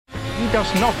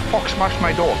does not fox smash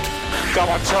my door. Come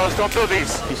on, Charles, don't do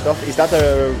this. Is that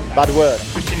a bad word?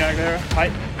 Christina Aguilera, hi.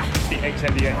 The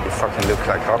ex-NBA. You fucking look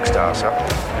like rock stars, huh?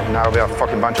 And now we are a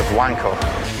fucking bunch of wanko.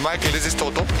 Michael, this is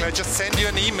total. Can I just send you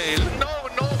an email?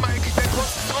 No, Michael, that was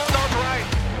so not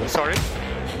right. Sorry?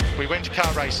 We went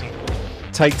car racing.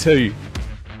 Take two.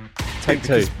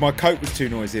 My coat was too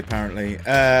noisy, apparently.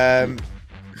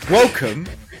 Welcome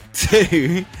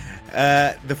to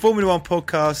the Formula One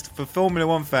podcast for Formula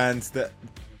One fans that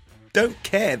don't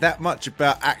care that much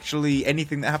about actually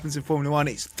anything that happens in Formula One.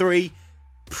 It's three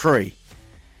pre.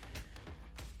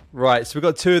 Right, so we've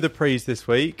got two of the pre's this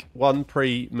week. One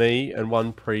pre me and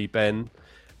one pre Ben.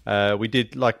 We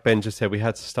did, like Ben just said, we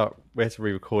had to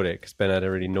re-record it because Ben had a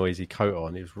really noisy coat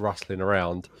on. He was rustling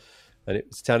around and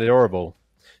it sounded horrible.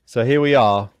 So here we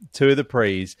are, two of the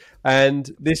pre's. And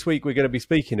this week we're going to be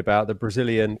speaking about the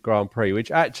Brazilian Grand Prix,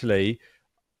 which actually,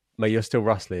 mate, you're still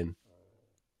rustling.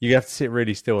 You have to sit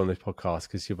really still on this podcast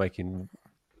because you're making...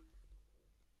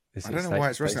 I don't know why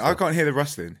it's rustling. I can't hear the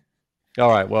rustling. All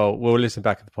right, well, we'll listen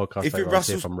back at the podcast. If it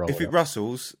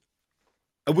rustles,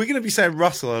 are we going to be saying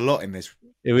Russell a lot in this?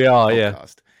 Here we are, podcast? yeah.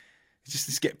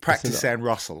 Just get practice saying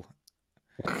Russell.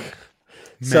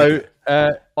 So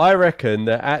I reckon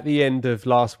that at the end of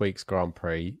last week's Grand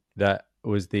Prix, that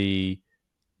was the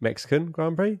Mexican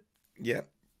Grand Prix. Yeah,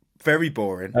 very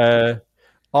boring.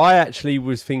 I actually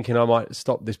was thinking I might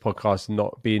stop this podcast and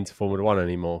not be into Formula One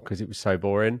anymore because it was so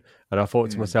boring. And I thought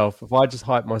to myself, if I just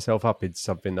hype myself up into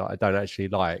something that I don't actually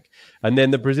like. And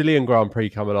then the Brazilian Grand Prix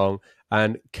come along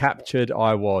and captured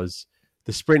I was.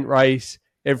 The sprint race,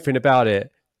 everything about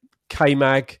it.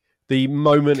 K-Mag, the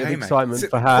moment of excitement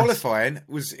for Haas. Qualifying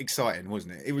was exciting,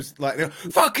 wasn't it? It was like,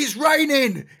 fuck, it's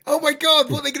raining. Oh my God,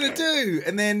 what are they going to do?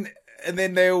 And then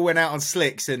they all went out on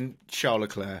slicks and Charles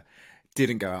Leclerc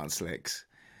didn't go out on slicks.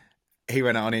 He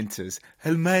went out on inters.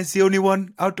 Hell, man's the only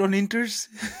one out on inters?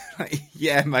 Like,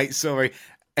 yeah, mate, sorry.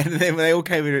 And then when they all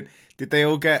came in, did they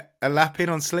all get a lap in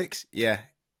on slicks? Yeah.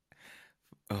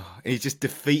 Oh, and he just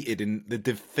defeated in the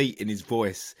defeat in his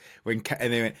voice. And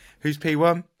they went, who's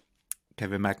P1?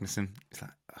 Kevin Magnussen. It's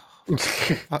like, oh,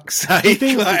 fuck's sake.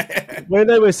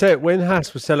 When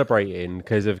Haas was celebrating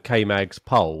because of K-Mag's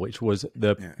pole, which was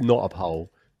not a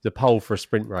pole, the pole for a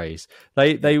sprint race,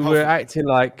 they were acting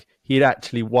like he'd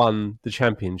actually won the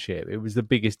championship. It was the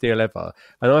biggest deal ever.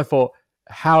 And I thought,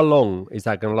 how long is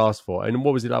that going to last for? And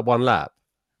what was it, like one lap?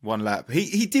 One lap.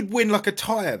 He did win like a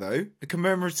tyre, though. A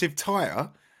commemorative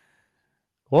tyre.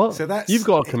 What? So You've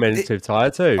got a commemorative tyre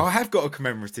too. I have got a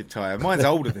commemorative tyre. Mine's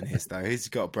older than his, though. He's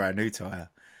got a brand new tyre.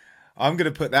 I'm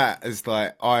going to put that as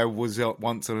like I was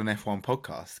once on an F1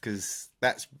 podcast because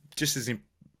that's just as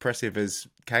impressive as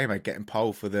K-Mag getting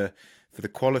pole for the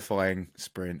qualifying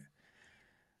sprint.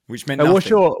 Which meant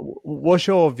nothing. What's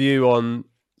your view on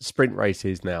sprint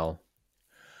races now?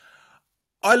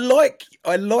 I like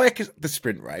the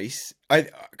sprint race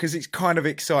because it's kind of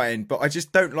exciting, but I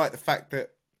just don't like the fact that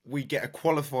we get a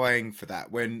qualifying for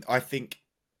that when I think,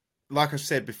 like I've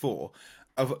said before,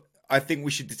 I think we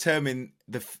should determine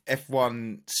the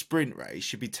F1 sprint race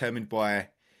should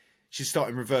start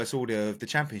in reverse order of the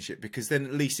championship because then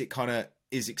at least it kind of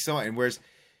is exciting. Whereas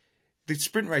the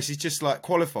sprint race is just like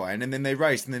qualifying and then they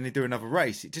race and then they do another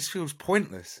race. It just feels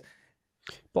pointless.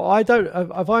 But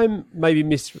have I maybe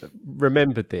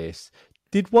misremembered this?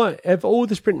 Have all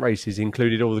the sprint races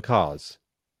included all the cars?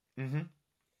 Mm-hmm.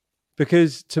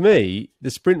 Because to me, the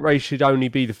sprint race should only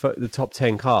be the top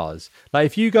 10 cars. Like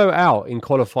if you go out in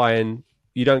qualifying,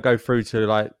 you don't go through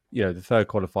to the third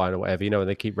qualifying or whatever, when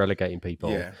they keep relegating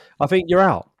people. Yeah. I think you're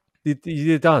out.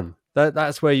 You're done.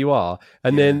 That's where you are.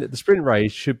 And then the sprint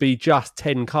race should be just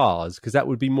 10 cars because that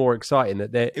would be more exciting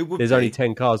that there's only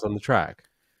 10 cars on the track.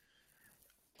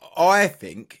 I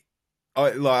think,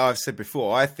 like I've said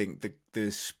before, I think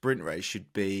the sprint race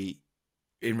should be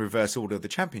in reverse order of the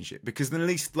championship because then at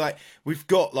least we've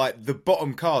got the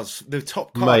bottom cars, the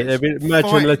top cars. Mate,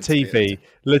 imagine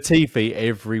Latifi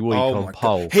every week on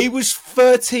pole. He was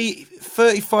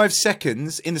 35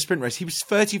 seconds in the sprint race. He was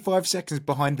 35 seconds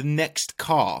behind the next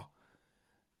car.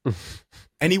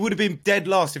 And he would have been dead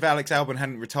last if Alex Albon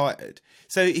hadn't retired.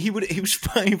 So he was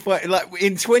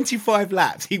in 25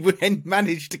 laps, he would then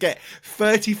manage to get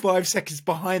 35 seconds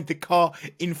behind the car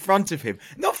in front of him.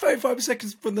 Not 35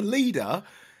 seconds from the leader.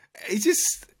 He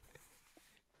just...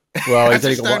 Well,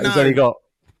 he's only got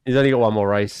one more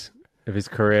race of his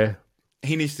career.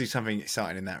 He needs to do something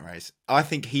exciting in that race. I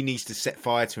think he needs to set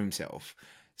fire to himself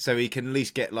so he can at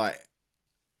least get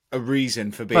a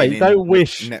reason for being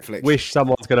Netflix. Wish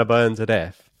someone's going to burn to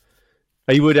death.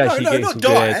 He would actually get some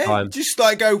good airtime. Just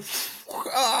go.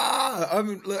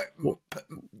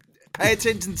 Pay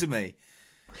attention to me.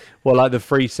 Well, like the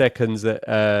 3 seconds that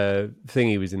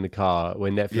Thingy was in the car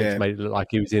when Netflix Yeah. made it look like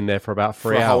he was in there for about 3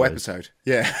 For a hours. whole episode.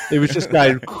 Yeah. It was just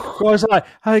going. I was like,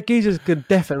 "Hey, geezer's could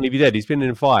definitely be dead. He's been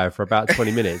in fire for about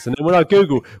 20 minutes." And then when I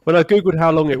googled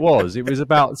how long it was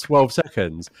about 12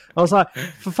 seconds. I was like,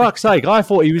 "For fuck's sake!" I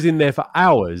thought he was in there for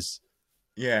hours.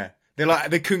 Yeah.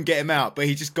 They couldn't get him out, but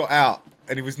he just got out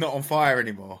and he was not on fire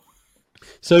anymore.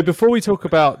 So before we talk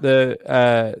about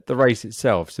the race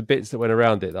itself, some bits that went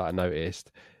around it that I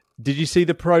noticed. Did you see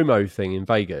the promo thing in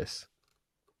Vegas?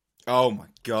 Oh my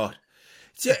God.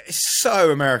 It's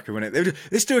so American, wasn't it?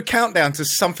 Let's do a countdown to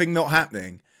something not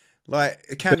happening. Like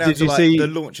a countdown to the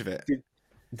launch of it.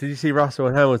 Did you see Russell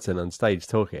and Hamilton on stage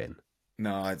talking?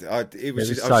 No, I was so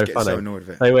getting funny. so annoyed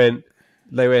with it.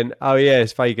 They went, oh yeah,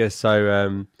 it's Vegas,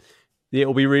 so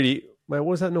it'll be really. Well,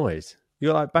 what was that noise? You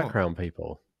got like background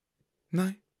people? No,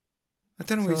 I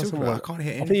don't know what you're talking about. I can't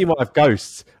hear anything. I think you might have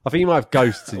ghosts.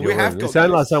 In your room. It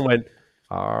sounded like someone went.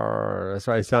 That's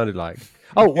what it sounded like.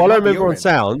 Oh, well, I remember on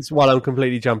sounds, while I'm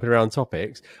completely jumping around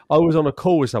topics, I was on a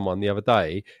call with someone the other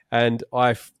day and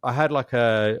I had like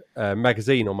a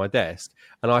magazine on my desk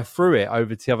and I threw it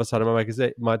over to the other side of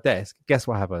my desk. Guess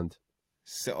what happened?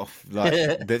 Set off like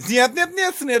No,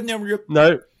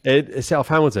 it set off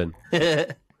Hamilton.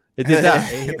 It did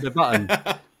that. It hit the button.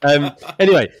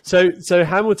 Anyway, so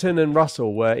Hamilton and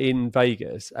Russell were in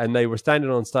Vegas and they were standing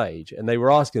on stage and they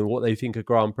were asking what they think a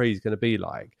Grand Prix is going to be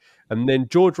like. And then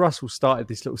George Russell started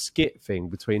this little skit thing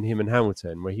between him and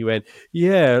Hamilton where he went,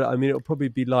 yeah, I mean, it'll probably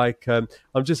be like, I'm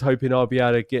just hoping I'll be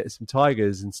able to get some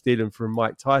tigers and steal them from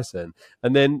Mike Tyson.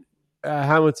 And then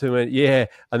Hamilton went, yeah,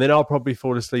 and then I'll probably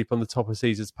fall asleep on the top of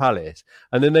Caesar's Palace.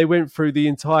 And then they went through the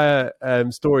entire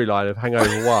storyline of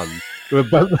Hangover 1,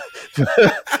 but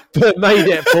made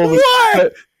it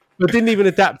Formula but didn't even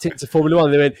adapt it to Formula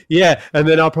 1. They went, yeah, and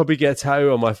then I'll probably get a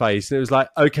tattoo on my face. And it was like,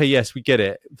 okay, yes, we get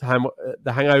it.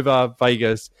 The Hangover,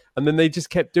 Vegas. And then they just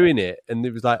kept doing it. And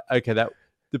it was like, okay, the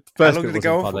first bit wasn't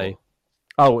funny.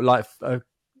 Oh, like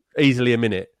easily a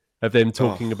minute of them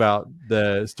talking about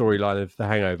the storyline of the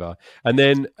Hangover. And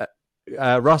then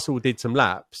Russell did some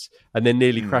laps and then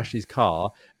nearly crashed his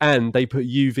car. And they put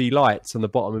UV lights on the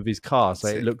bottom of his car so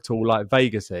it looked all like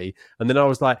Vegas-y. And then I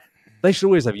was like, they should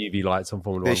always have UV lights on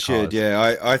Formula 1 cars. They should,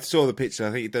 yeah. I saw the picture. I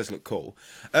think it does look cool.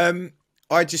 I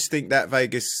just think that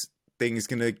Vegas thing is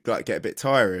going to like get a bit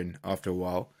tiring after a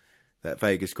while. That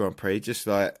Vegas Grand Prix,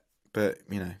 but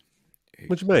you know.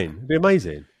 What do you mean? It'd be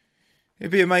amazing.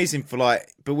 It'd be amazing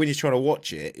but when you're trying to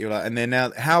watch it, you're like, and then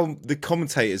now how the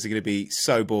commentators are going to be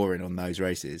so boring on those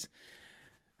races.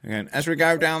 Again, as we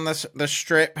go down the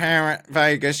strip here at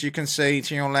Vegas, you can see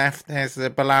to your left there's the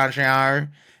Bellagio.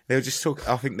 They'll just talk.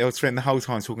 I think they'll spend the whole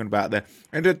time talking about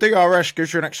and the DRS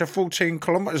gives you an extra 14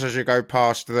 kilometers as you go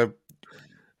past the.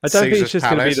 I don't think it's just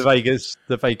going to be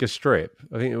the Vegas Strip.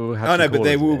 I think it will have. Oh no, but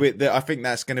there will be. I think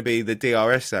that's going to be the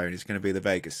DRS zone. It's going to be the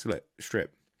Vegas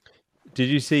Strip. Did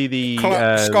you see the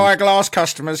Sky Glass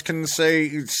customers can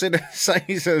see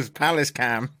Caesar's Palace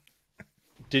cam?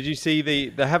 Did you see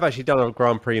they have actually done a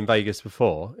Grand Prix in Vegas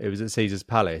before? It was at Caesar's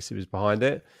Palace. It was behind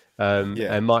it.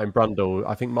 And Martin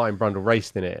Brundle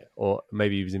raced in it, or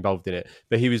maybe he was involved in it.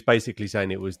 But he was basically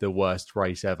saying it was the worst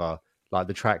race ever. Like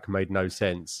the track made no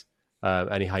sense,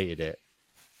 and he hated it.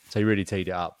 So he really teed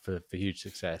it up for huge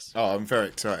success. Oh, I'm very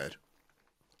excited.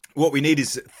 What we need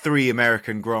is 3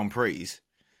 American Grand Prix.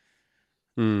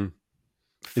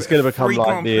 It's going to become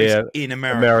like the in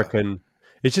American.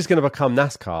 It's just going to become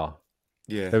NASCAR.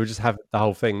 Yeah, they would just have the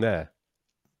whole thing there.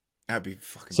 That'd be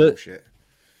fucking bullshit.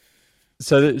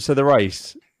 So the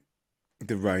race.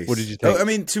 The race. What did you think? I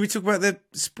mean, should we talk about the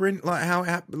sprint? Like how it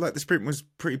happened? Like the sprint was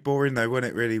pretty boring, though,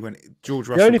 wasn't it? Really, when George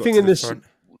Russell. The only got thing to in the this, front.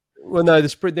 well, no, the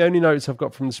sprint. The only notes I've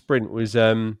got from the sprint was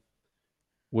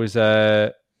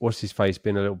what's his face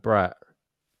being a little brat,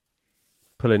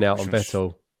 pulling out on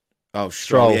Vettel. Oh,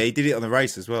 Stroll. Yeah, he did it on the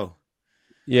race as well.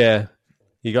 Yeah,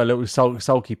 he got a little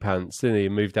sulky pants, didn't he?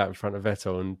 And moved out in front of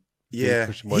Vettel and did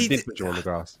push him on the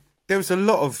grass. There was a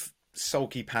lot of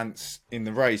sulky pants in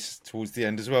the race towards the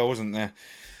end as well, wasn't there?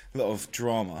 A lot of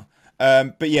drama.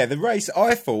 But yeah, the race,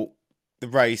 I thought the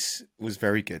race was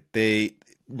very good.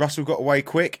 Russell got away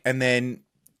quick, and then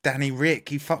Danny Rick,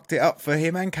 he fucked it up for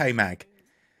him and K-Mag.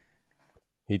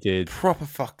 He did. Proper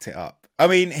fucked it up. I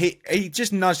mean, he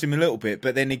just nudged him a little bit,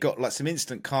 but then he got like some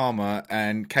instant karma,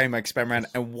 and K-Mag spun around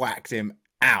and whacked him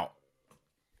out.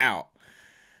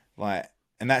 Like,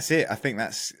 and that's it. I think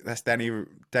that's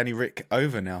Danny Rick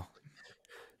over now.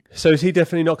 So is he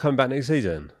definitely not coming back next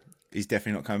season? He's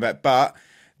definitely not coming back. But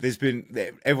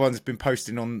everyone's been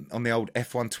posting on the old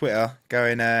F1 Twitter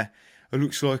going, it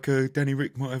looks like Danny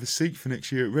Rick might have a seat for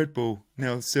next year at Red Bull.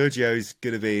 Now Sergio's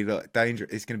going to be like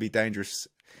dangerous. It's going to be dangerous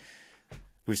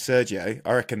with Sergio.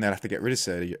 I reckon they'll have to get rid of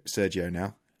Sergio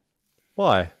now.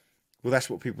 Why? Well, that's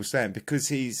what people are saying because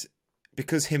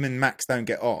him and Max don't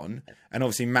get on, and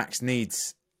obviously Max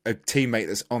needs a teammate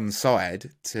that's on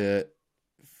side for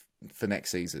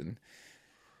next season.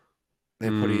 They're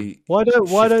probably why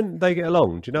don't they get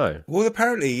along? Do you know? Well,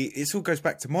 apparently it all goes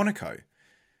back to Monaco.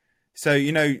 So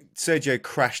Sergio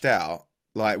crashed out,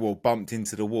 bumped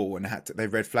into the wall, and they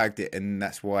red flagged it, and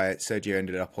that's why Sergio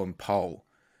ended up on pole,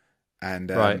 and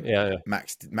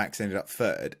Max ended up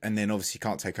third, and then obviously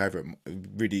can't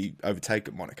really overtake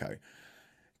at Monaco.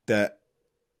 That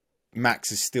Max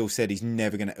has still said he's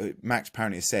never going to. Max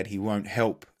apparently has said he won't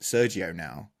help Sergio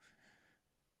now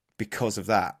because of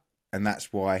that. And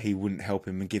that's why he wouldn't help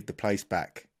him and give the place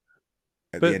back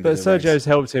at the end of the Sergio's race.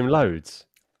 helped him loads.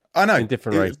 I know. In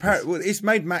different races. It's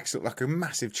made Max look like a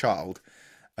massive child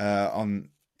and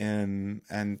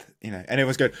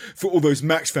everyone's going, for all those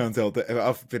Max fans out there.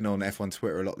 I've been on F1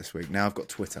 Twitter a lot this week. Now I've got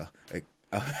Twitter.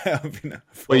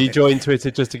 Well, you joined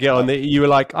Twitter just to get on. You were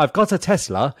like, I've got a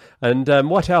Tesla, and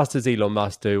what else does Elon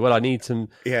Musk do? Well, I need some.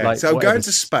 Yeah, so I'm going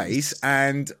to space,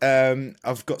 and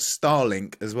I've got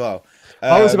Starlink as well.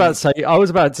 I was about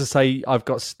to say I've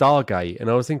got Stargate, and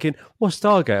I was thinking, well,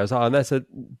 Stargate. I was like, that's a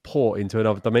port into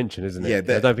another dimension, isn't it?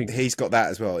 Yeah, I don't think he's got that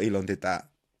as well. Elon did that.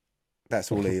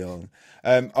 That's all Elon.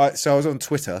 So I was on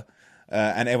Twitter.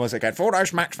 And everyone's like, for all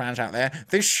those Max fans out there,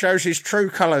 this shows his true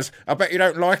colours. I bet you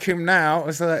don't like him now. I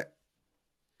was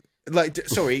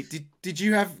sorry,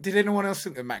 did anyone else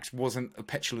think that Max wasn't a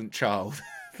petulant child?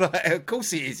 Of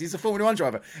course he is. He's a Formula One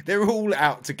driver. They're all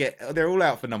out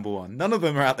for number one. None of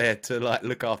them are out there to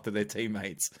look after their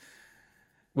teammates.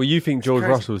 Well, you think George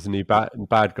Russell's the new bad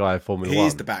guy of Formula One? He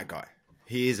is the bad guy.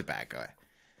 He is a bad guy.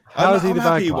 How is he the bad guy?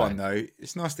 I'm happy he won, though.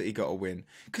 It's nice that he got a win.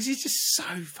 Because he's just so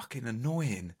fucking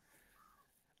annoying.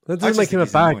 That doesn't make him a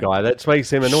bad guy. That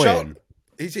makes him annoying.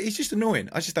 He's just annoying.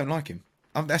 I just don't like him.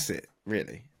 That's it,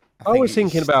 really. I was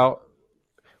thinking about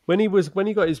when he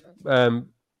got his,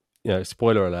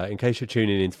 spoiler alert, in case you're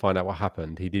tuning in to find out what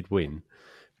happened, he did win.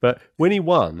 But when he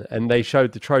won and they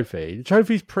showed the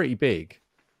trophy's pretty big,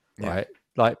 right?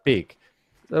 Like big.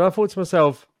 And I thought to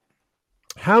myself,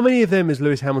 how many of them has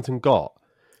Lewis Hamilton got?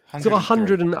 He's got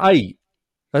 108,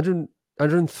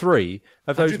 103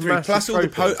 of those massive plus all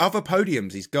trophies. the other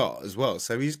podiums he's got as well.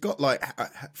 So he's got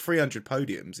 300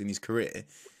 podiums in his career.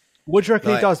 What do you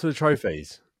reckon he does for the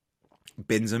trophies?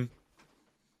 Bins them.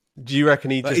 Do you reckon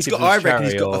he just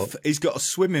he's got a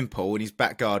swimming pool in his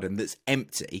back garden that's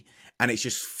empty and it's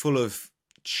just full of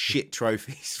shit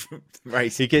trophies from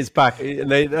racing. He gets back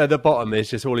and at the bottom there's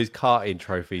just all his karting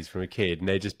trophies from a kid and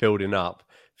they're just building up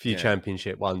a few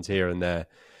championship ones here and there.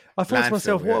 I thought to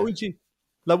myself, what would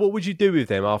you do with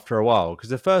them after a while? Because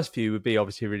the first few would be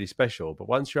obviously really special, but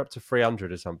once you're up to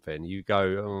 300 or something, you go,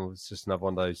 oh, it's just another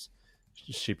one of those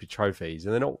stupid trophies,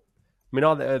 and they're not. I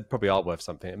mean, they probably are worth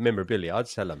something. Memorabilia, I'd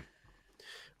sell them.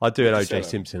 I'd do an OJ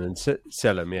Simpson and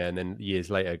sell them, and then years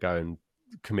later go and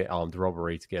commit armed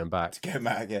robbery to get them back.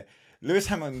 Yeah. Lewis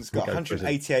Hamilton's got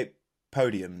 188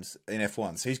 podiums in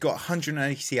F1, so he's got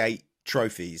 188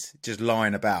 trophies just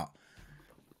lying about.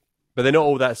 But they're not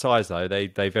all that size, though. They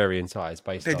vary in size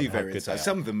based on how good they are. They do vary in size.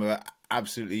 Some of them are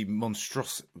absolutely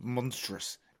monstrous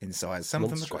in size. Some of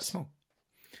them are quite small.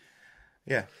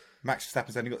 Yeah. Max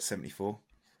Verstappen's only got 74.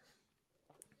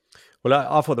 Well,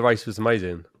 I thought the race was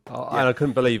amazing. And I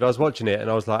couldn't believe I was watching it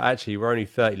and I was like, actually, we're only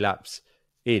 30 laps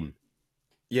in.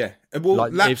 Yeah. Well,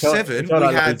 lap 7,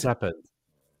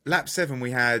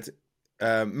 we had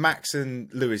Max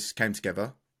and Lewis came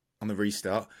together on the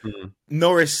restart. Mm-hmm.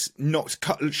 Norris knocked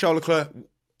Charles Leclerc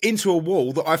into a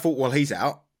wall that I thought, well, he's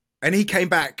out. And he came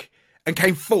back and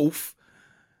came fourth.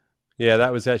 Yeah,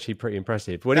 that was actually pretty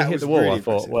impressive. When he hit the wall, really I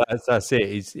thought, well, that's it.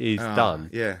 He's done.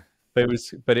 Yeah.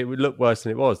 But it would look worse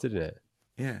than it was, didn't it?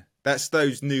 Yeah. That's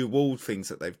those new wall things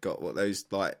that they've got. What those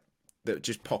that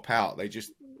just pop out.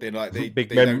 They're like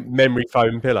big memory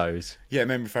foam pillows. Yeah,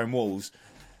 memory foam walls.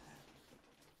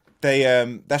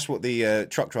 That's what the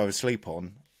truck drivers sleep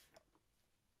on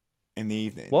in the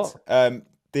evenings. What? Him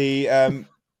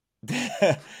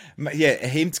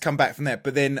to come back from there,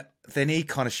 but then he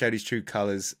kind of showed his true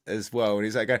colours as well, and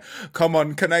he's like, going, "Come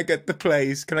on, can I get the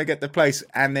place? Can I get the place?"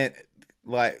 And then,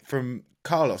 from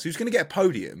Carlos, who's going to get a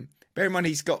podium. Bear in mind,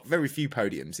 he's got very few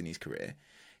podiums in his career.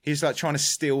 He's trying to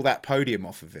steal that podium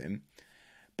off of him,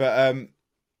 but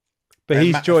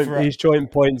he's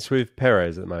joint points with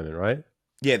Perez at the moment, right?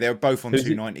 Yeah, they're both on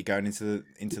 290 going into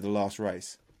the last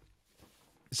race,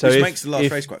 which makes the last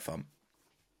race quite fun.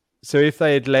 So if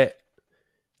they had let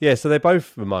Yeah, so they're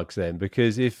both the mugs then,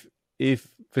 because if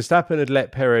Verstappen had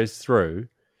let Perez through,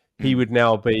 he would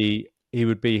be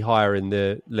higher in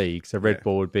the league. So Red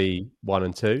Bull would be 1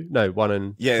 and 2. No, 1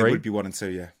 and 3. Yeah, it would be 1 and 2.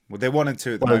 Yeah, well, they're 1 and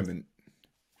 2 at the moment.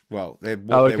 Well, they're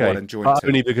okay. they're 1 and joint 2.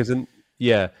 Only because and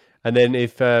then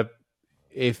if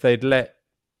they'd let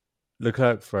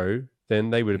Leclerc through, then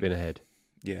they would have been ahead.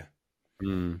 Yeah.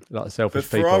 Like selfish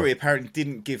But people. Ferrari apparently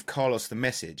didn't give Carlos the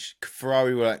message.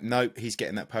 Ferrari were like, nope, he's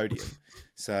getting that podium.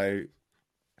 So,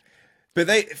 but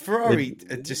Ferrari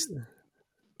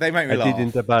they make me laugh. I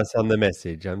didn't pass on the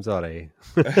message. I'm sorry.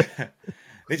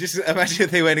 They just imagine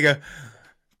if they went and go,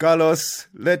 Carlos,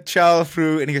 let Charles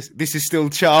through, and he goes, this is still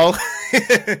Charles.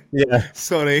 Yeah,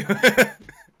 sorry,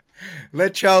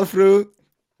 let Charles through.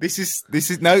 This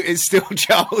is no, it's still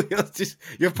Charles.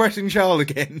 You're pressing Charles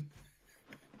again.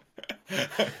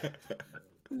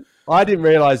 I didn't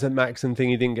realise that Max and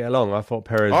Thingy didn't get along. I thought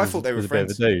Perez they were was a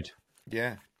friends. bit of a dude.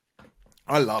 Yeah,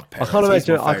 I love Perez.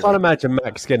 I can't imagine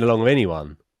Max getting along with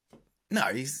anyone. No,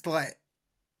 it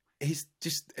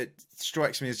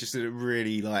strikes me as just a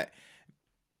really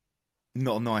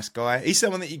not a nice guy. He's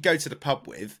someone that you go to the pub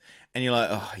with and you're like,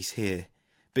 oh, he's here.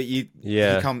 But you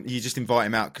just invite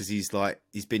him out because he's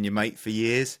been your mate for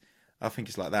years. I think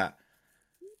it's like that.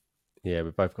 Yeah,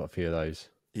 we've both got a few of those.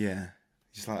 Yeah.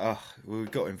 Just like, oh, well,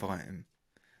 we've got to invite him.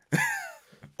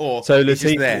 Or so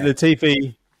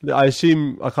Latifi, I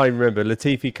assume, I can't even remember,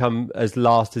 Latifi come as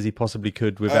last as he possibly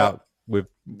could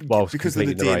whilst because of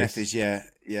the DNFs. DNFs,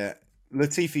 yeah.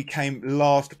 Latifi came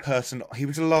last person. He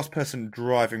was the last person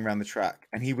driving around the track,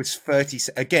 and he was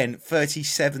 37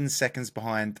 seconds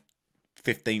behind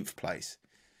 15th place.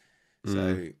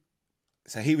 So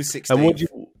he was 16th. And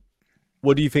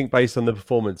what do you think based on the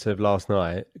performance of last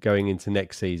night going into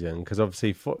next season? Because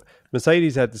obviously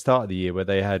Mercedes had the start of the year where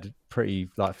they had pretty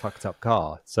fucked up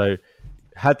car. So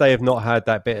had they have not had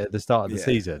that bit at the start of the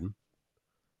season,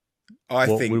 I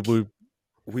think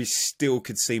we still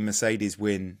could see Mercedes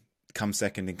win come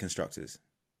second in constructors,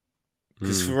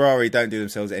 because Ferrari don't do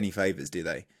themselves any favours, do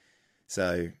they?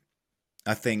 So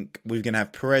I think we're going to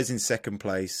have Perez in second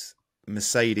place,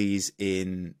 Mercedes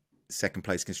in second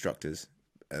place constructors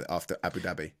after Abu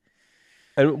Dhabi.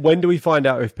 And when do we find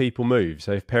out if people move?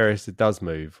 So if Perez does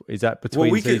move, is that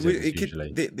between seasons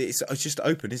usually? It's just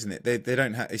open, isn't it? They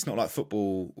don't have. It's not like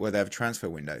football where they have a transfer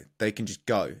window. They can just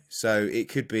go. So it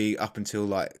could be up until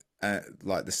the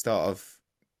start of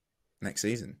next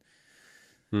season.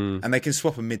 And they can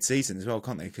swap them mid-season as well,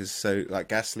 can't they? Because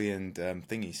Gasly and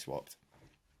Thingy swapped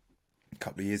a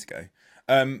couple of years ago.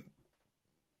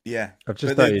 Yeah, I've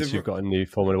just noticed you've got a new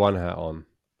Formula One hat on.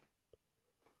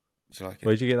 Do you like it?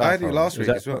 Where did you get that I had from? it last week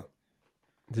as well.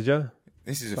 Did you?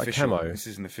 This is like official. camo. This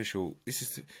is an official.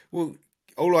 Well,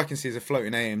 all I can see is a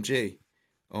floating AMG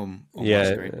on my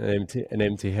screen. an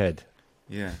empty head.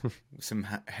 Yeah, with some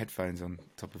headphones on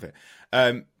top of it.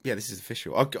 Yeah, this is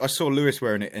official. I saw Lewis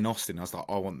wearing it in Austin. I was like,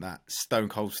 I want that Stone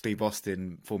Cold Steve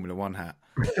Austin Formula One hat.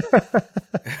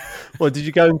 Well, did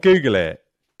you go and Google it?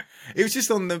 It was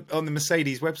just on the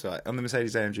Mercedes website, on the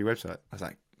Mercedes AMG website. I was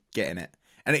like, getting it,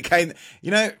 and it came.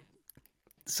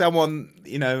 Someone,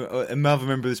 another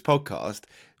member of this podcast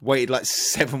waited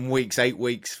 7 weeks, 8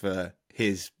 weeks for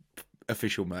his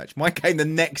official merch. Mine came the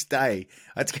next day.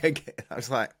 I had to go get it. I was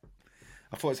like,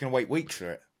 I thought I was going to wait weeks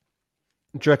for it.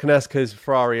 Do you reckon that's because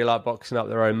Ferrari are boxing up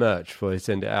their own merch before they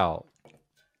send it out?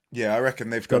 Yeah, I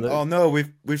reckon they've gone, oh no,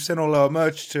 we've sent all our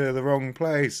merch to the wrong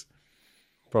place.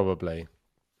 Probably.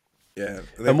 Yeah.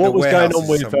 And what was going on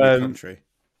with...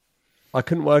 I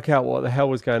couldn't work out what the hell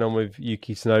was going on with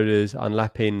Yuki Tsunoda's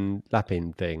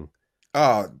lapping thing.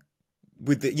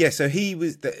 So he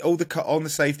was on the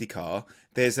safety car.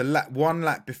 There's one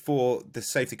lap before the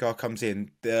safety car comes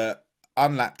in. The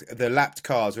lapped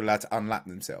cars are allowed to unlap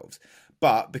themselves,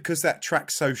 but because that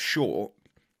track's so short,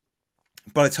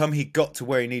 by the time he got to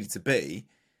where he needed to be,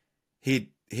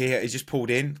 he just pulled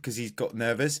in because he got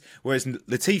nervous. Whereas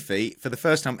Latifi, for the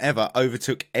first time ever,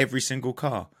 overtook every single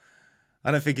car. I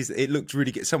don't think it looked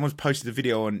really good. Someone's posted a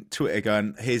video on Twitter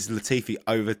going, here's Latifi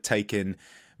overtaking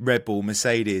Red Bull,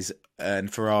 Mercedes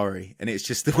and Ferrari. And it's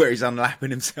just where he's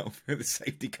unlapping himself in the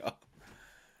safety car.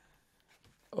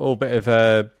 Oh, bit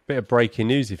of breaking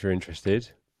news if you're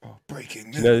interested. Oh, breaking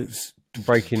news.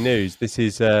 Breaking news. This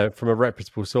is from a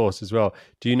reputable source as well.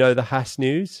 Do you know the Haas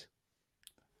news?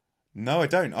 No, I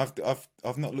don't.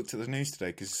 I've not looked at the news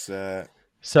today because...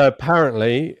 So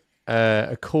apparently...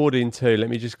 according to, let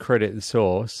me just credit the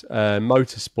source,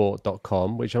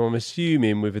 motorsport.com, which I'm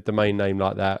assuming with a domain name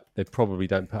like that, they probably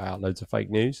don't put out loads of fake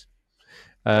news.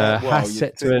 Haas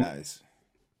set to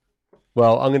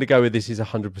Well, I'm going to go with this is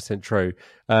 100% true.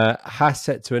 Haas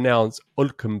set to announce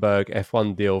Hülkenberg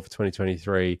F1 deal for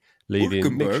 2023, leaving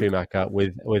Mick Hülkenberg? Schumacher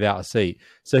without a seat.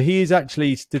 So he is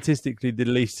actually statistically the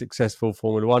least successful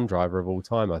Formula One driver of all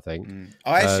time, I think.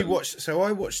 I actually watched. So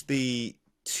I watched the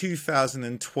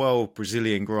 2012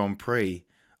 Brazilian Grand Prix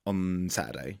on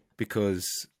Saturday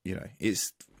because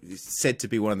it's said to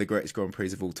be one of the greatest Grand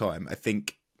Prix of all time. I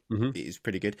think it is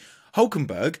pretty good.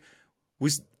 Hülkenberg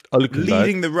was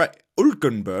leading the race.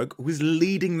 Hülkenberg was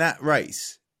leading that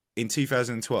race in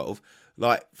 2012,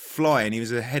 like flying. He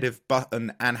was ahead of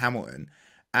Button and Hamilton,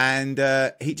 and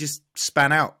he just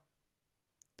span out.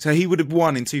 So he would have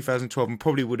won in 2012 and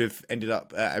probably would have ended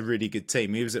up at a really good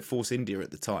team. He was at Force India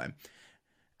at the time,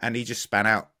 and he just span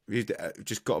out. He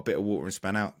just got a bit of water and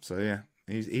span out. So yeah,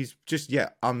 he's just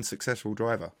unsuccessful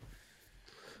driver.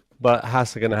 But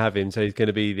Haas are going to have him, so he's going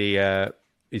to be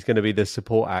the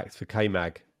support act for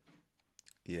K-Mag.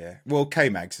 Yeah, well,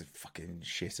 K-Mag's fucking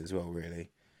shit as well, really.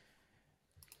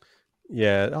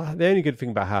 Yeah, the only good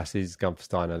thing about Haas is Gunther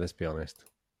Steiner. Let's be honest.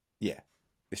 Yeah,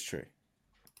 it's true.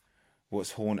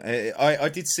 What's Horn? I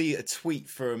did see a tweet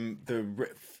from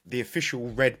the official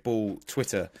Red Bull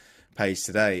Twitter page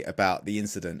today about the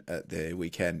incident at the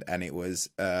weekend, and it was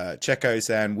Checo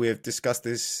saying we've discussed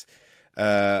this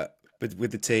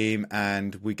with the team,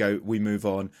 and we move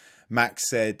on. Max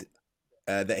said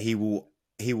that he will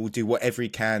do whatever he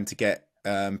can to get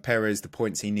Perez the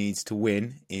points he needs to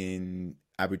win in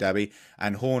Abu Dhabi,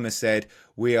 and Horner said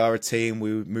we are a team.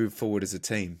 We move forward as a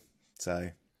team.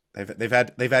 So. They've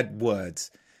had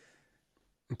words.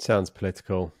 It sounds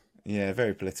political. Yeah,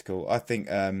 very political. I think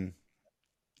Perez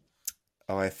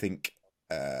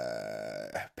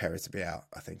will be out.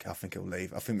 I think he'll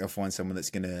leave. I think they'll find someone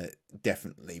that's going to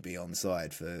definitely be on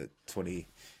side for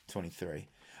 2023.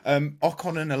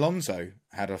 Ocon and Alonso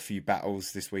had a few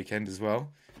battles this weekend as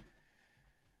well.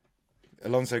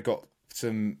 Alonso got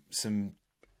some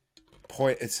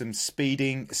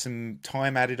speeding, some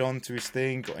time added on to his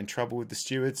thing, got in trouble with the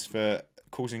stewards for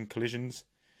causing collisions.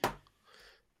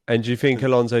 And do you think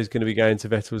Alonso's going to be going to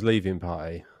Vettel's leaving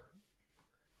party?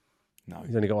 No.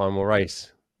 He's only got one more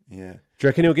race. Yeah. Do you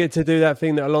reckon he'll get to do that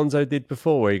thing that Alonso did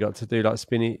before where he got to do like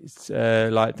spinny,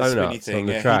 like donuts on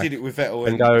the track? He did it with Vettel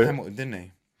and Hamilton, didn't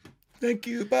he? Thank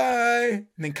you, bye. And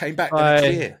then came back the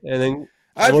next year. And then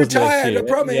I've retired, I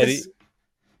promise.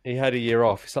 He had a year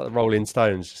off. It's like the Rolling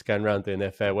Stones just going around doing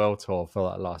their farewell tour for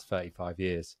like the last 35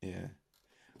 years. Yeah.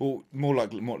 Well, more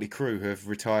like Motley Crue, who have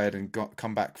retired and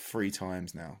come back 3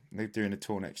 times now. They're doing a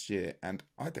tour next year, and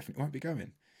I definitely won't be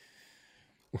going.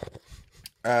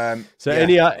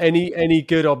 Any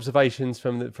good observations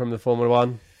from the Formula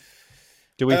One?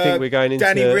 Do we think we're going into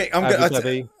Danny Rick? Abu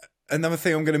Dhabi? Another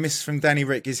thing I'm going to miss from Danny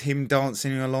Rick is him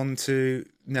dancing along to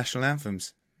national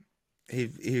anthems.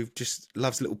 He just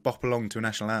loves a little bop along to a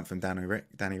national anthem. Danny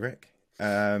Rick.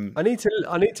 I need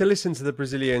to listen to the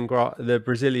Brazilian national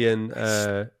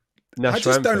anthem. I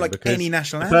just don't like any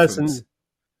national anthems.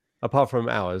 Apart from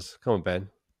ours. Come on, Ben.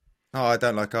 Oh, I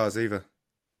don't like ours either.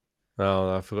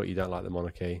 Oh, I forgot you don't like the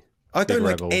monarchy. I don't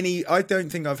like any. I don't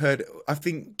think I've heard. I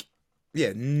think,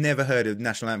 never heard of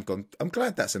national anthem. I'm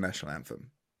glad that's a national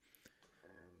anthem.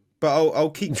 But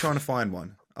I'll keep trying to find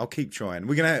one. I'll keep trying.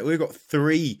 We've got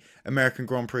 3 American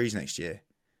Grand Prix next year.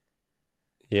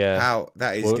 Yeah, how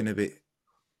that is going to be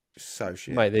so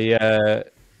shit, mate.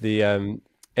 The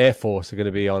Air Force are going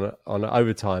to be on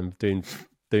overtime doing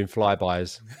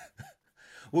flybys.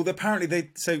 Well, apparently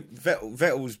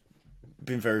Vettel's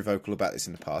been very vocal about this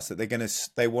in the past that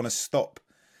they want to stop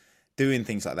doing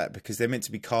things like that because they're meant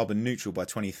to be carbon neutral by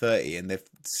 2030, and they're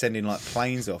sending like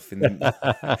planes off in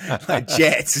like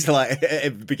jets like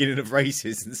at the beginning of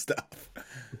races and stuff.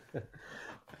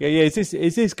 Yeah. Is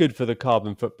this good for the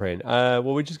carbon footprint? Well,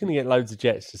 we're just going to get loads of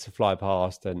jets just to fly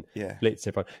past and blitz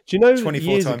everyone. Do you know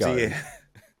 24 times a year?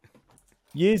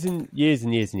 Years and years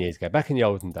ago, back in the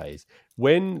olden days,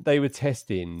 when they were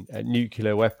testing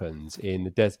nuclear weapons in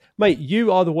the desert, mate,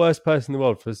 you are the worst person in the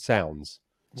world for sounds.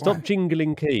 Stop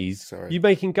jingling keys. Sorry. You're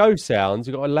making ghost sounds.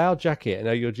 You've got a loud jacket and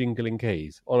now you're jingling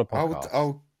keys on a podcast.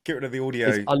 I'll get rid of the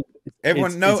audio.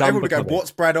 Everyone would go,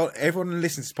 what's Brad on? Everyone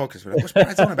listens to podcasts. Like, what's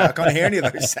Brad on about? I can't hear any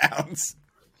of those sounds.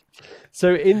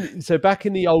 So back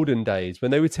in the olden days,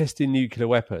 when they were testing nuclear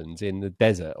weapons in the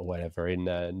desert or whatever in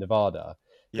Nevada,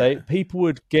 people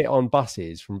would get on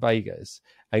buses from Vegas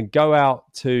and go out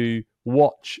to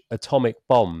watch atomic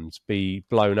bombs be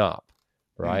blown up,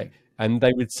 right? And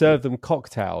they would serve them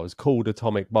cocktails called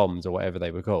atomic bombs or whatever they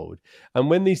were called.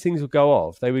 And when these things would go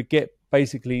off, they would get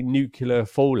basically nuclear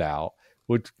fallout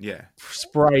would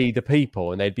spray the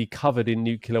people and they'd be covered in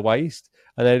nuclear waste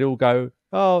and they'd all go,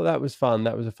 "Oh, that was fun.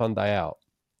 That was a fun day out."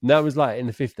 And that was like in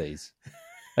the 50s.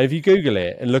 And if you Google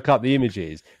it and look up the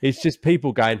images, it's just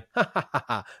people going, ha, ha, ha,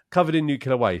 ha, covered in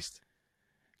nuclear waste.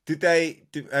 Did they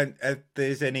do? And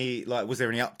there's any like? Was there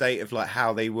any update of like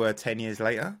how they were 10 years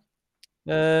later?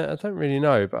 I don't really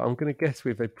know, but I'm going to guess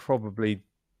they probably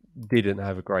didn't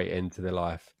have a great end to their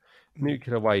life.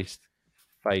 Nuclear waste,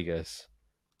 Vegas.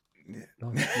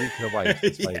 Nuclear waste,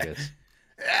 it's Vegas.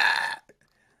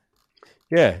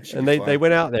 Yeah, and they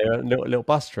went out there on little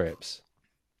bus trips.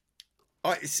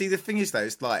 I see. The thing is, though,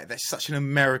 it's like that's such an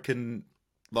American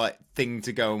like thing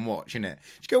to go and watch, isn't it?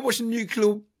 You go and watch the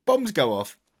nuclear bombs go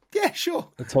off. Yeah, sure.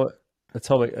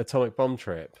 Atomic bomb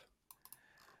trip.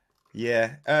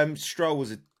 Yeah. Stroll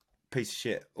was a piece of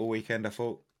shit all weekend, I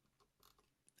thought.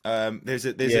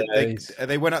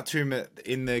 They went up to him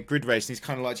in the grid race, and he's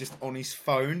kind of like just on his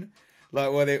phone,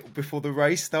 like before the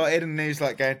race started, and he was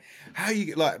like going, "How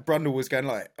you like?" Brundle was going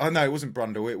like, "Oh no, it wasn't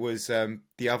Brundle. It was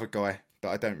the other guy." But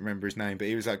I don't remember his name. But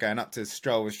he was like going up to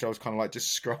Stroll, and Stroll's kind of like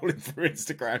just scrolling through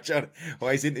Instagram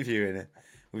while he's interviewing it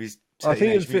with his. I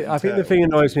think the thing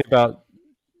annoys me about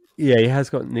he has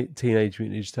got Teenage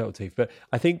Mutant Ninja Turtle teeth. But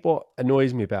I think what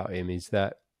annoys me about him is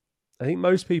that I think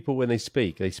most people when they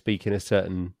speak in a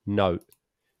certain note.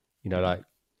 You know, like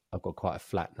I've got quite a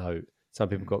flat note. Some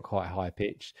people got quite high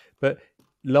pitched, but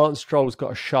Lance Stroll's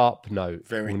got a sharp note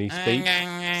when he speaks.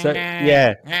 So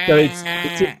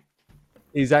it's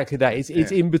exactly that.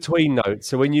 It's in between notes.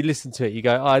 So when you listen to it, you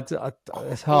go,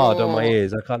 it's hard on my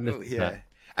ears. I can't listen to that.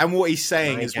 And what he's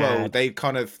saying well, they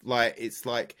kind of like, it's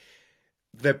like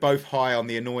they're both high on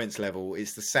the annoyance level.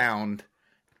 It's the sound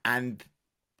and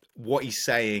what he's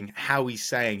saying, how he's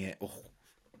saying it. Oh.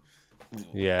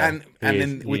 Yeah. And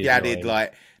then with the added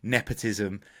like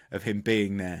nepotism of him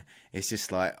being there, it's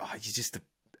just like, you're just an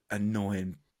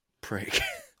annoying prick.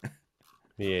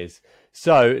 He is.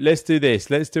 So let's do this.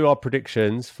 Let's do our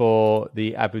predictions for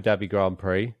the Abu Dhabi Grand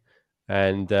Prix.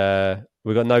 And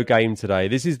we've got no game today.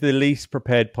 This is the least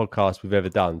prepared podcast we've ever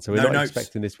done. So we're not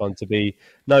expecting this one to be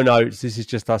no notes. This is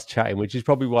just us chatting, which is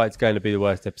probably why it's going to be the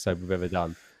worst episode we've ever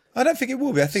done. I don't think it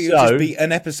will be. I think it'll just be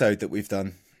an episode that we've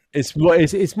done. It's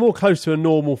more close to a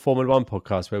normal Formula One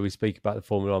podcast where we speak about the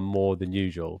Formula One more than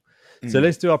usual. So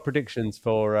let's do our predictions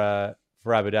for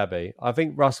Abu Dhabi. I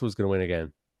think Russell's going to win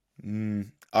again.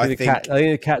 I think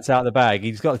the cat's out of the bag.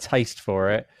 He's got a taste for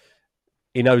it.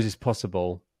 He knows it's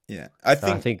possible. Yeah, I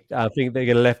think they're going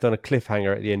to left on a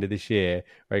cliffhanger at the end of this year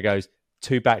where he goes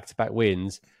 2 back-to-back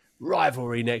wins,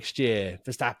 rivalry next year,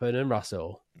 Verstappen and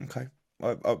Russell. Okay,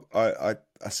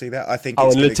 I see that. I think.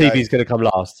 And Latifi's going to come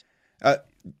last.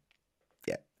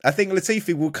 Yeah, I think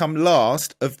Latifi will come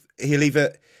last. He'll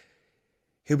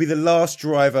be the last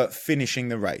driver finishing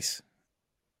the race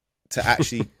to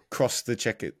actually cross the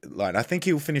checker line. I think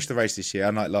he'll finish the race this year,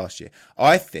 unlike last year.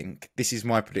 I think this is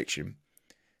my prediction: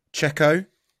 Checo,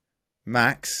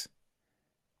 Max,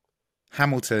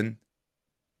 Hamilton,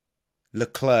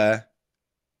 Leclerc,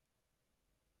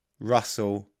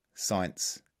 Russell,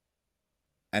 Sainz,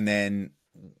 and then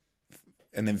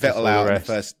Vettel out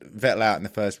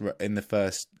in the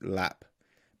first lap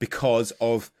because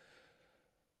of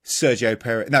Sergio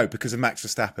Perez. No, because of Max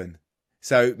Verstappen.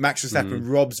 So Max Verstappen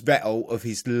robs Vettel of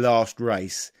his last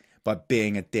race by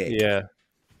being a dick. Yeah.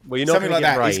 Well, you're not something like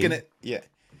that. Rain.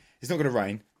 It's not going to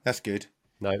rain. That's good.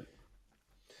 No.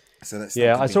 So that's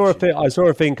I saw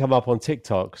a thing come up on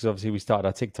TikTok because obviously we started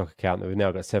our TikTok account that we've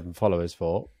now got 7 followers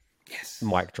for. Yes.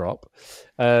 Mic drop.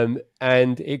 And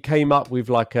it came up with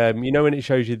like when it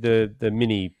shows you the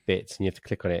mini bits and you have to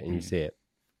click on it and you see it.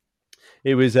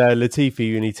 It was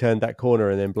Latifi when he turned that corner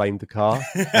and then blamed the car,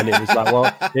 and it was like,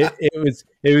 well,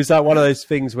 it was like one of those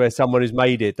things where someone who's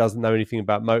made it doesn't know anything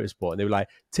about motorsport, and they were like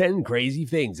 10 crazy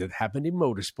things that happened in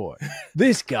motorsport.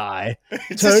 This guy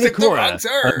turned a corner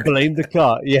and blamed the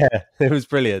car. Yeah, it was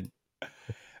brilliant.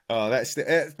 Oh,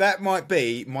 that might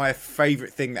be my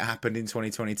favourite thing that happened in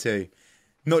 2022.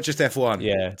 Not just F1.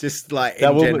 Yeah, just like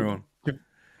in general. Do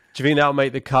you think that'll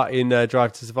make the cut in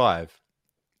Drive to Survive?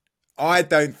 I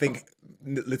don't think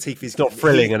Latifi's not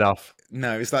thrilling enough.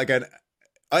 No, it's like going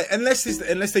unless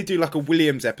they do like a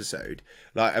Williams episode,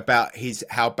 like about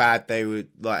how bad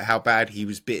he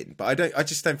was bitten. But I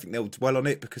just don't think they'll dwell on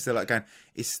it because they're like going,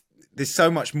 there's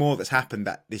so much more that's happened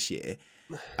this year.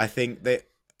 I think that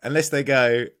unless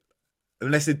they're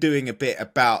doing a bit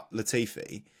about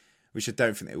Latifi, which I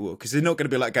don't think they will, because they're not going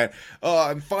to be like going, oh,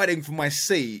 I'm fighting for my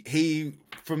seat. He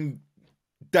from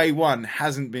day one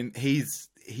hasn't been.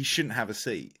 He shouldn't have a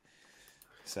seat.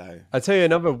 So I'll tell you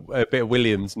another bit of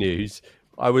Williams news.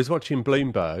 I was watching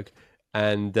Bloomberg,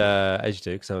 and as you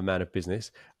do, because I'm a man of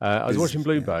business, I was watching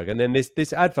Bloomberg, and then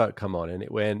this advert come on, and it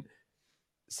went,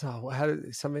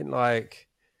 something like,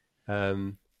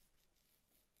 when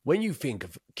you think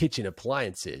of kitchen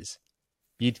appliances,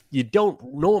 you don't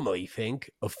normally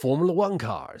think of Formula One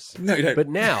cars. No, you don't. But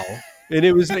now, and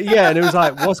it was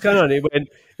like, what's going on?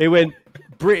 It went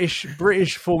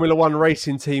British Formula One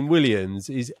racing team Williams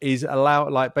is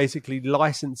allowed, like, basically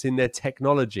licensing their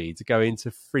technology to go into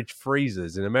fridge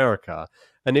freezers in America,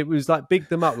 and it was like bigged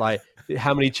them up, like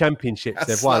how many championships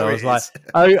they've won. I was like,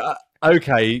 oh,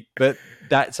 okay, but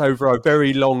that's over a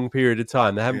very long period of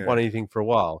time. They haven't won anything for a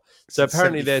while, so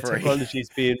apparently their technology is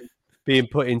being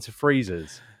put into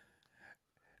freezers.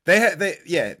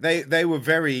 They were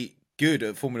very good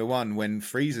at Formula One when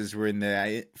freezers were in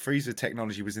their freezer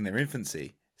technology was in their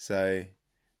infancy. So,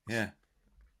 yeah.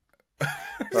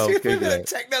 Well,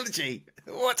 technology.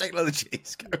 What technology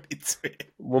is going into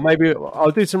it? Well, maybe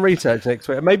I'll do some research next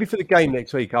week. Maybe for the game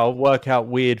next week, I'll work out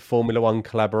weird Formula One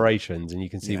collaborations, and you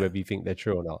can see whether you think they're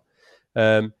true or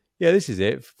not. This is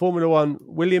it.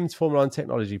 Williams Formula One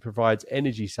technology provides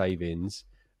energy savings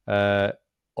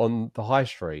on the high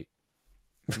street.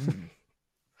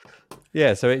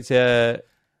 So it's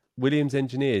Williams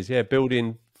engineers,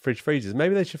 building fridge freezers.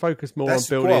 Maybe they should focus more on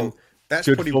building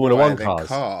good Formula One cars.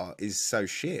 Their car is so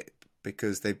shit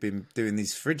because they've been doing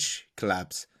these fridge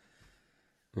collabs.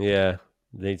 Yeah,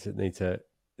 need to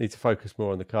focus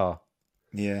more on the car.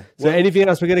 Yeah. So, anything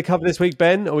else we're going to cover this week,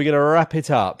 Ben? Or are we going to wrap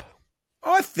it up?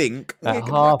 I think a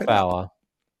half hour.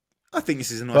 I think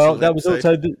this is a nice. Well, that was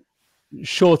also the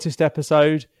shortest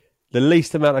episode, the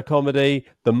least amount of comedy,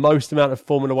 the most amount of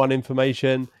Formula One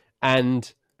information,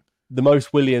 and the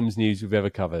most Williams news we've ever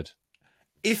covered.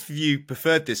 If you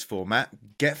preferred this format,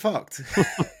 get fucked.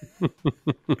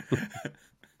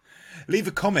 Leave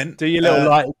a comment. Do your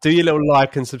little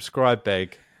like and subscribe,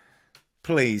 Beg.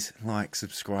 Please like,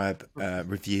 subscribe,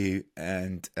 review,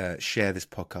 and share this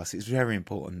podcast. It's very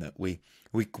important that we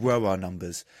grow our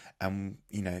numbers, and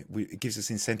it gives us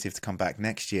incentive to come back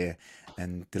next year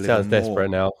and deliver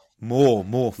desperate now. More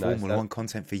Formula One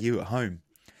content for you at home.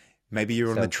 Maybe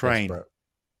you're on the train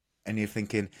and you're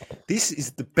thinking, this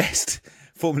is the best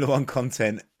Formula One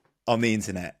content on the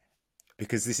internet,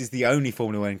 because this is the only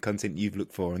Formula One content you've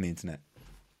looked for on the internet.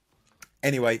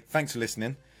 Anyway, thanks for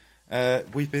listening.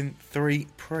 We've been 3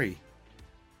 pre.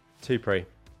 2 pre.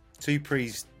 2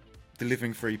 pre's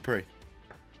delivering 3 pre.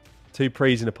 2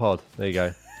 pre's in a pod. There you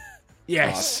go.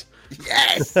 Yes!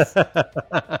 Yes!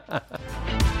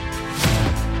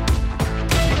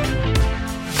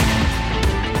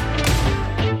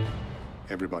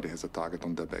 Everybody has a target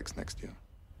on their backs next year.